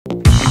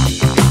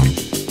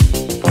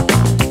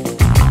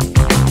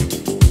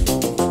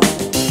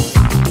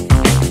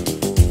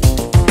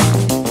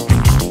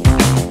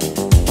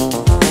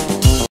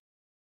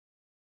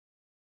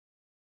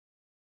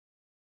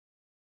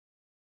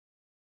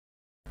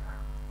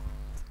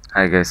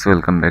Hi guys,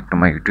 welcome back to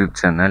my YouTube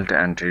channel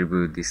and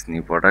review this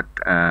new product.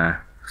 And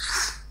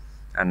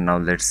now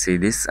let's see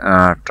this.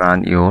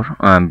 Turn your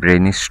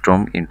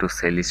brainstorm into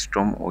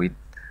Salistorm with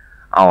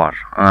our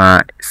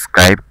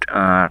Skype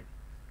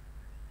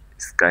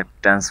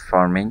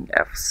transforming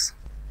apps.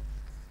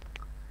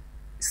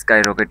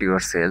 Skyrocket your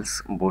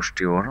sales, boost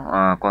your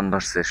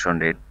conversation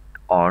rate,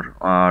 or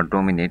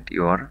dominate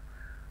your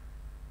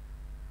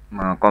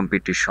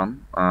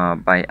competition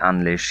by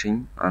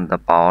unleashing the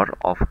power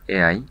of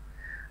AI,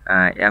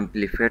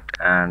 amplified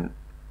and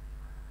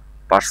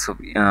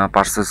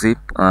persuasive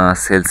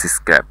sales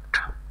script.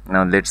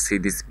 Now let's see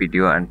this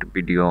video.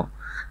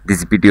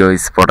 This video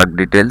is product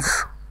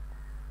details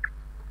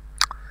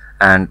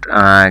and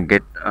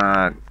get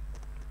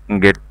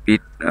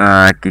pit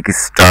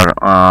kickstart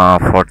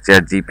for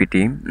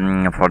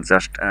ChatGPT for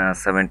just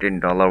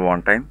 $17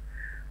 one time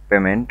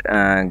payment.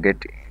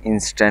 Get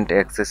instant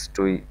access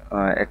to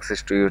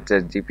your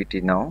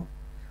ChatGPT now.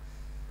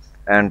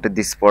 And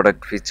this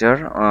product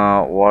feature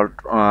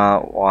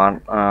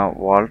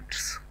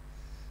Walt's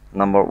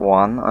Number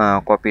 1,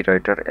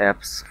 Copywriter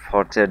apps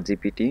for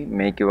ChatGPT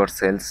make your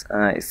sales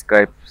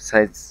script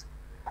size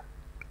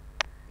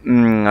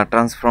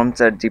transform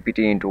ChatGPT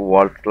into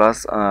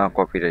world-class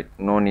copyright.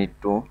 No need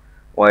to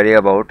worry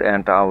about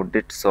an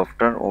outdated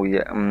software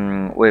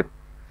web.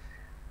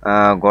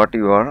 Got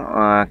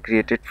your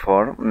created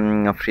for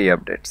free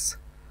updates.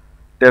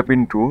 Tap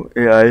into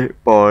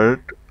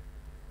AI-powered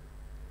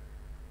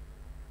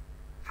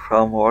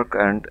framework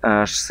and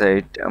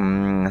set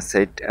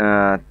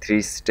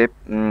 3-step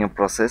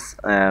process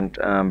and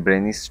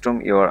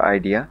brainstorm your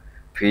idea,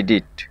 feed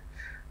it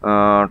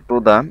to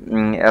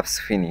the app's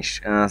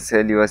finish,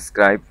 sell your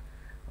scribe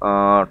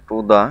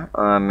to the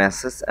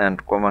masses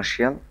and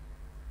commercial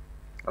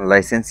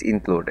license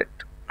included.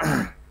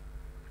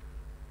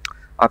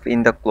 Up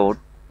in the code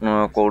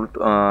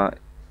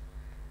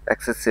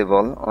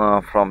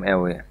accessible from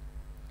away.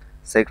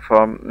 Set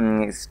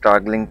from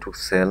struggling to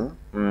sell.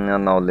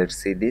 Now let's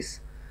see this.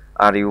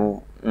 Are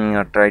you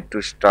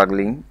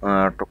struggling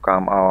to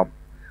come up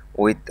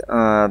with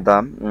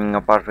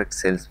the perfect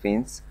sales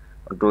pins?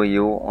 Do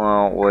you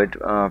wait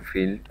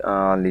feel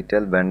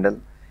little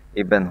bundle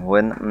even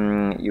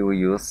when you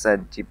use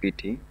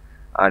ChatGPT?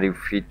 Are you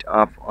fit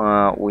up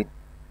with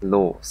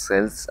low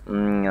sales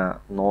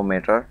no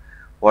matter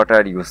what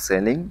are you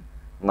selling?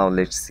 Now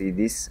let's see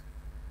this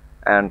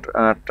and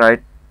try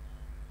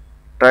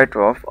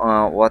to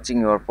watching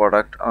your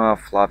product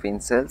flop in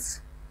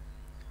sales.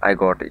 I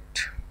got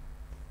it.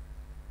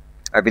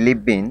 I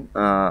believe been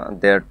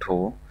there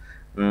too.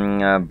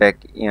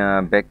 Back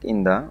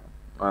in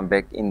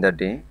the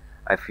day,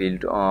 I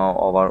felt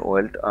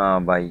overwhelmed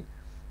by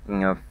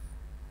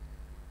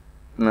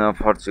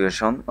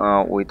fluctuation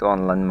with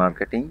online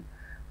marketing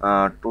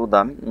to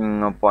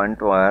the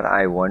point where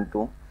I want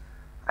to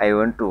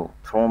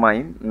throw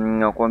my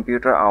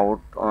computer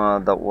out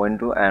the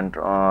window and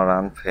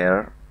run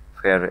fair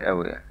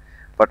away.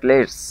 But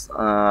let's be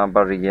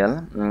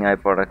real. I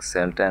product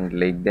sell and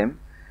like them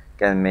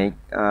can make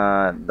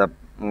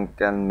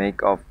can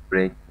make or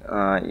break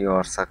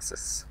your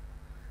success.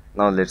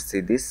 Now let's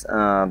see this.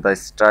 The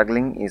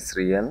struggling is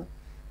real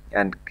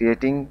and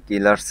creating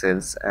killer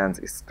sales and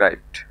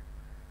script.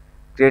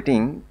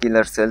 Creating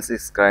killer sales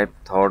script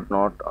thought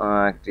not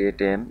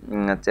create a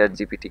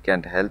ChatGPT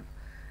can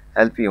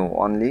help you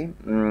only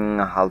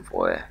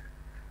halfway.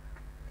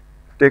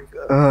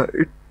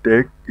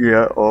 Take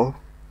care of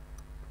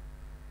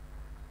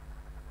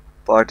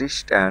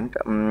parties and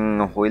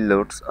wheel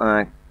loads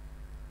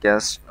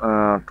cash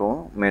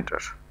to matter.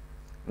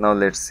 Now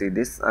let's see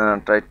this.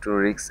 Try to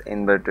reach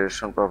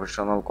invitation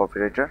professional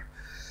copywriter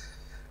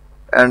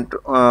and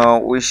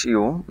wish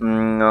you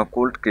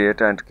could create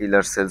and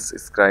killer sales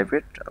script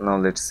it. Now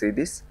let's see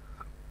this.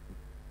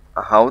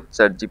 How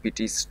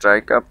ChatGPT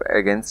strike up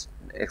against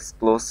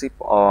explosive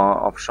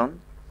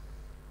option.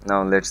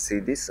 Now let's see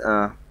this.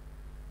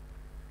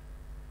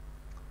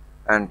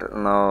 And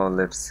now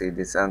let's see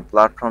this and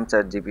platform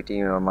ChatGPT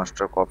your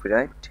master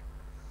copyright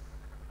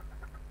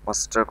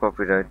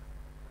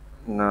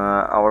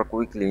our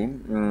quickly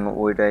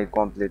we die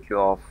completely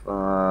off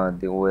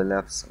the OL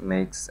apps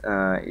makes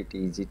it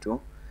easy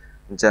to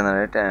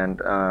generate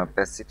and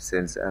passive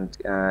sales and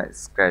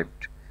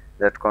script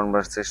that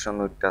conversation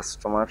with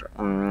customer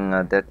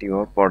that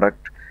your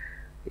product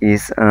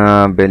is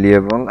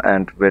valuable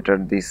and better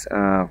this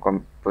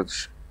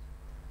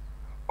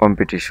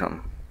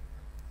competition.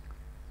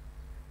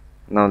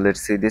 Now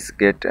let's see this.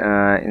 Get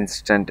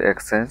instant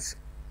access.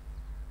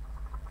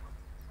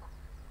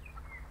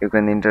 You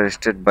can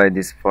interested by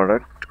this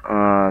product,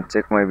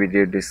 check my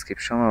video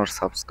description or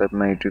subscribe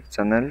my YouTube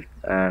channel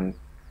and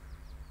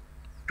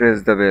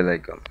press the bell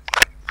icon.